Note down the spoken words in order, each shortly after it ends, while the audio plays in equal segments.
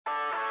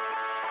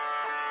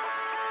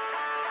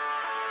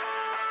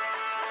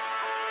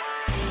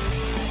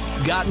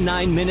Got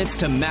 9 minutes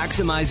to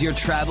maximize your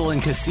travel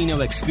and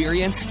casino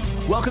experience?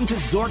 Welcome to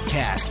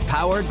Zorkcast,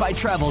 powered by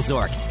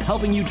TravelZork,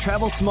 helping you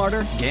travel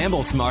smarter,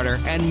 gamble smarter,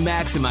 and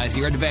maximize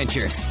your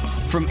adventures.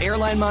 From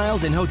airline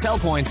miles and hotel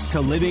points to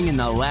living in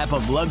the lap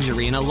of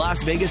luxury in a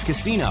Las Vegas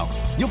casino,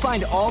 you'll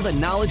find all the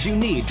knowledge you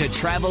need to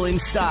travel in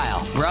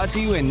style, brought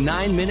to you in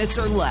 9 minutes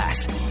or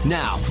less.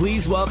 Now,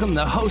 please welcome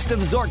the host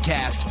of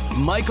Zorkcast,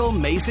 Michael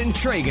Mason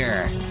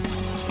Traeger.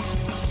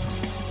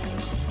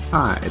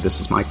 Hi, this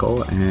is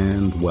Michael,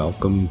 and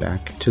welcome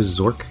back to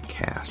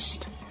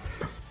Zorkcast.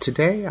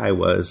 Today I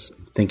was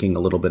thinking a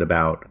little bit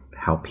about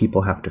how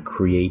people have to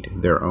create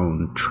their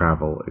own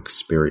travel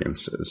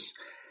experiences.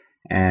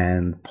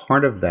 And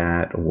part of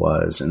that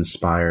was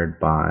inspired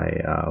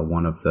by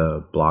one of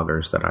the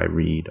bloggers that I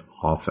read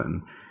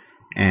often.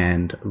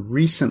 And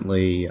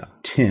recently,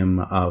 Tim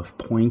of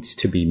Points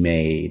to Be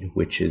Made,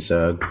 which is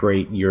a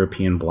great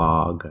European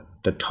blog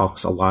that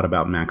talks a lot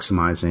about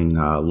maximizing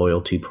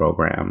loyalty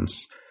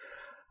programs,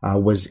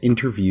 was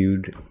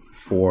interviewed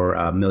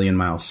for Million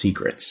Mile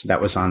Secrets. That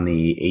was on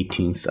the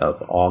 18th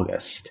of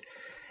August.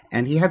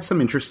 And he had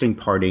some interesting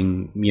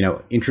parting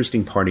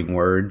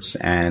words,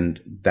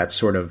 and that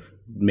sort of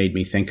made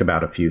me think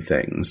about a few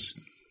things.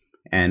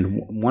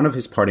 And one of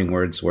his parting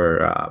words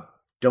were,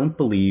 don't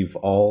believe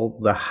all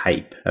the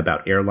hype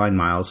about airline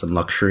miles and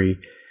luxury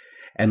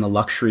and the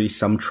luxury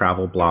some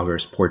travel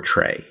bloggers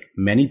portray.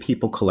 Many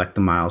people collect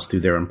the miles through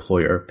their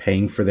employer,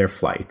 paying for their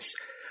flights,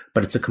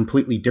 but it's a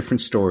completely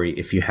different story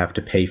if you have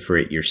to pay for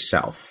it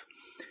yourself.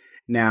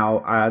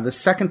 Now, the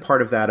second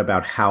part of that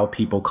about how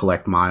people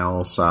collect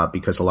miles,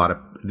 because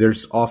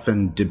there's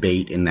often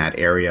debate in that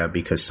area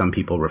because some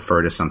people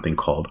refer to something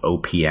called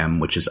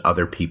OPM, which is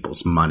other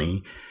people's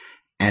money.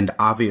 And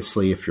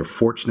obviously, if you're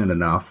fortunate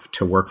enough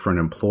to work for an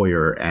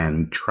employer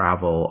and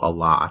travel a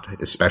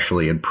lot,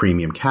 especially in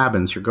premium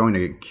cabins, you're going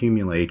to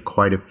accumulate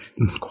quite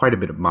a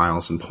bit of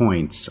miles and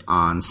points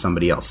on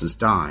somebody else's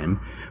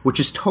dime, which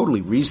is totally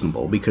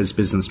reasonable because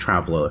business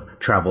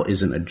travel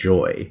isn't a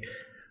joy.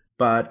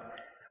 But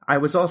I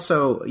was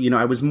also,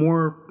 I was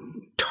more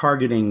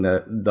targeting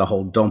the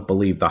whole don't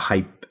believe the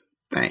hype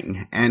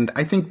thing. And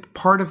I think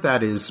part of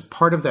that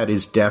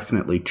is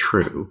definitely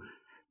true.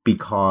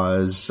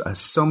 Because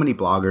so many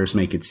bloggers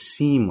make it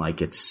seem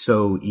like it's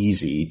so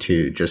easy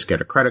to just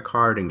get a credit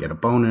card and get a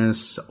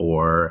bonus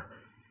or,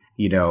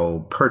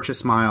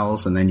 purchase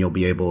miles, and then you'll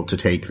be able to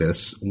take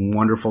this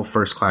wonderful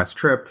first-class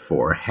trip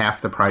for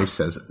half the price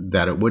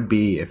that it would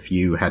be if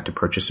you had to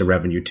purchase a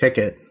revenue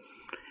ticket.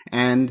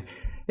 And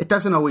it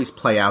doesn't always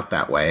play out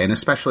that way. And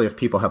especially if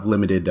people have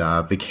limited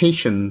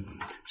vacation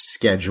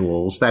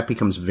schedules, that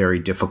becomes very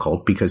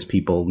difficult because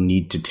people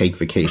need to take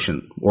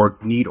vacation or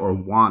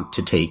want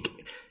to take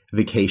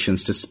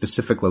vacations to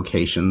specific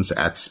locations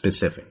at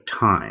specific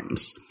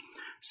times.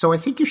 So I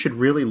think you should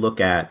really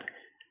look at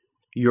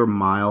your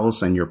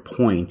miles and your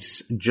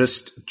points.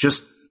 Just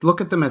look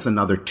at them as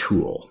another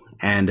tool,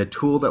 and a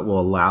tool that will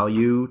allow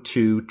you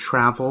to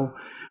travel,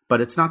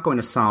 but it's not going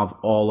to solve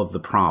all of the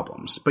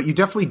problems. But you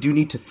definitely do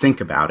need to think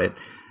about it,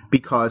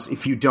 because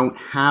if you don't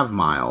have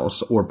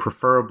miles, or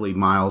preferably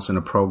miles in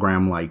a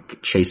program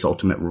like Chase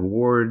Ultimate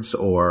Rewards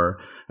or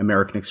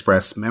American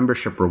Express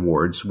membership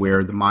rewards,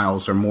 where the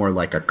miles are more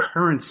like a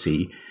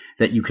currency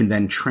that you can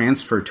then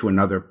transfer to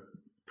another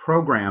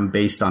program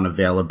based on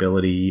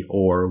availability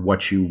or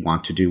what you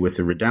want to do with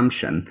the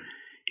redemption.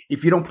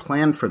 If you don't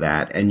plan for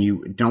that and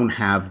you don't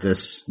have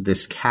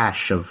this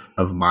cache of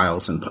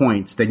miles and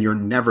points, then you're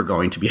never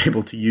going to be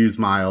able to use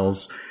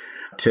miles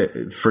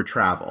for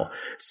travel.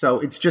 So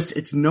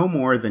it's no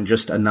more than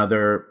just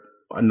another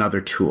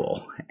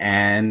tool.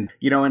 And,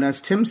 and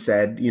as Tim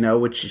said,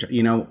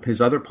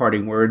 his other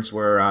parting words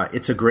were,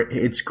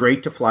 it's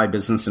great to fly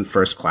business in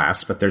first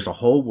class, but there's a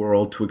whole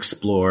world to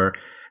explore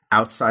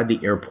outside the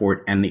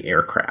airport and the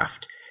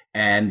aircraft.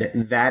 And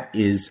that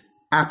is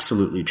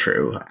absolutely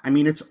true. I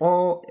mean,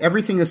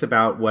 everything is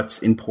about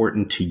what's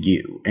important to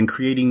you and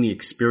creating the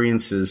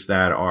experiences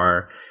that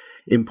are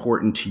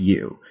important to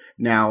you.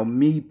 Now,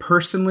 me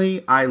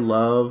personally, I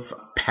love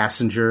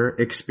passenger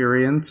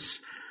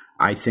experience.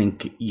 I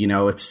think,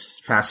 it's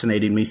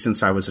fascinated me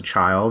since I was a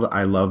child.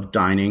 I love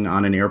dining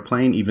on an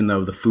airplane, even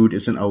though the food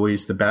isn't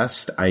always the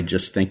best. I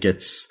just think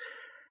it's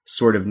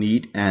sort of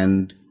neat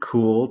and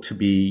cool to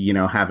be,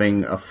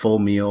 having a full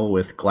meal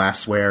with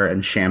glassware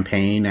and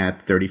champagne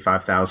at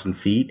 35,000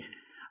 feet.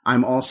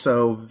 I'm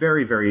also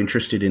very, very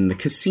interested in the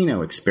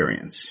casino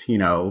experience,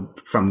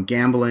 from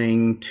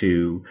gambling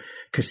to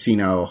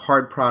casino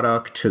hard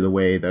product to the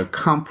way the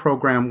comp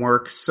program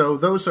works. So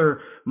those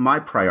are my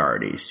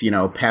priorities,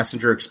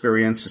 passenger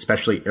experience,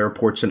 especially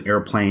airports and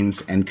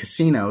airplanes and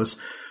casinos.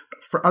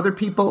 For other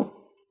people,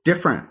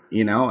 different,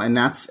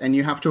 and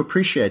you have to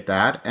appreciate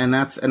that. And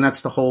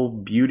that's the whole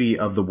beauty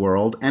of the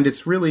world. And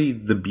it's really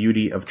the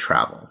beauty of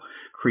travel,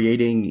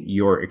 creating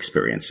your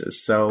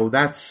experiences. So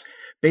that's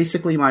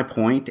basically my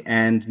point,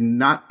 and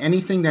not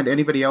anything that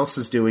anybody else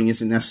is doing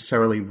isn't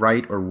necessarily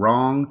right or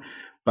wrong,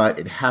 but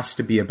it has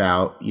to be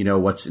about,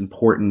 what's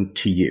important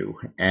to you.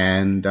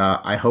 And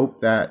I hope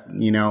that,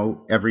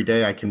 every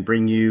day I can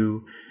bring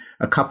you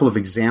a couple of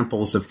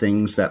examples of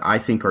things that I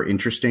think are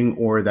interesting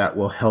or that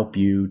will help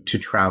you to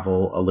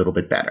travel a little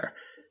bit better.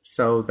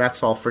 So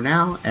that's all for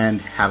now,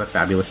 and have a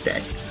fabulous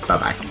day.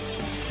 Bye-bye.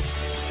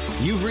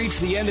 You've reached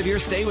the end of your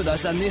stay with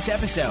us on this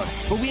episode,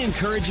 but we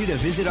encourage you to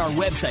visit our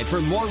website for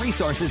more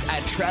resources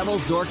at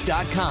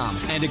TravelZork.com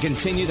and to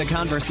continue the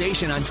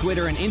conversation on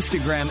Twitter and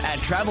Instagram at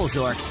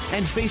TravelZork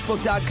and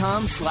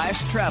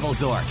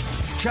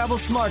Facebook.com/TravelZork. Travel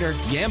smarter,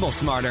 gamble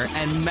smarter,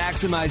 and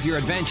maximize your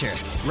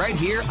adventures right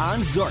here on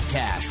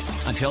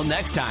Zorkcast. Until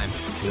next time,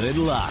 good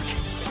luck.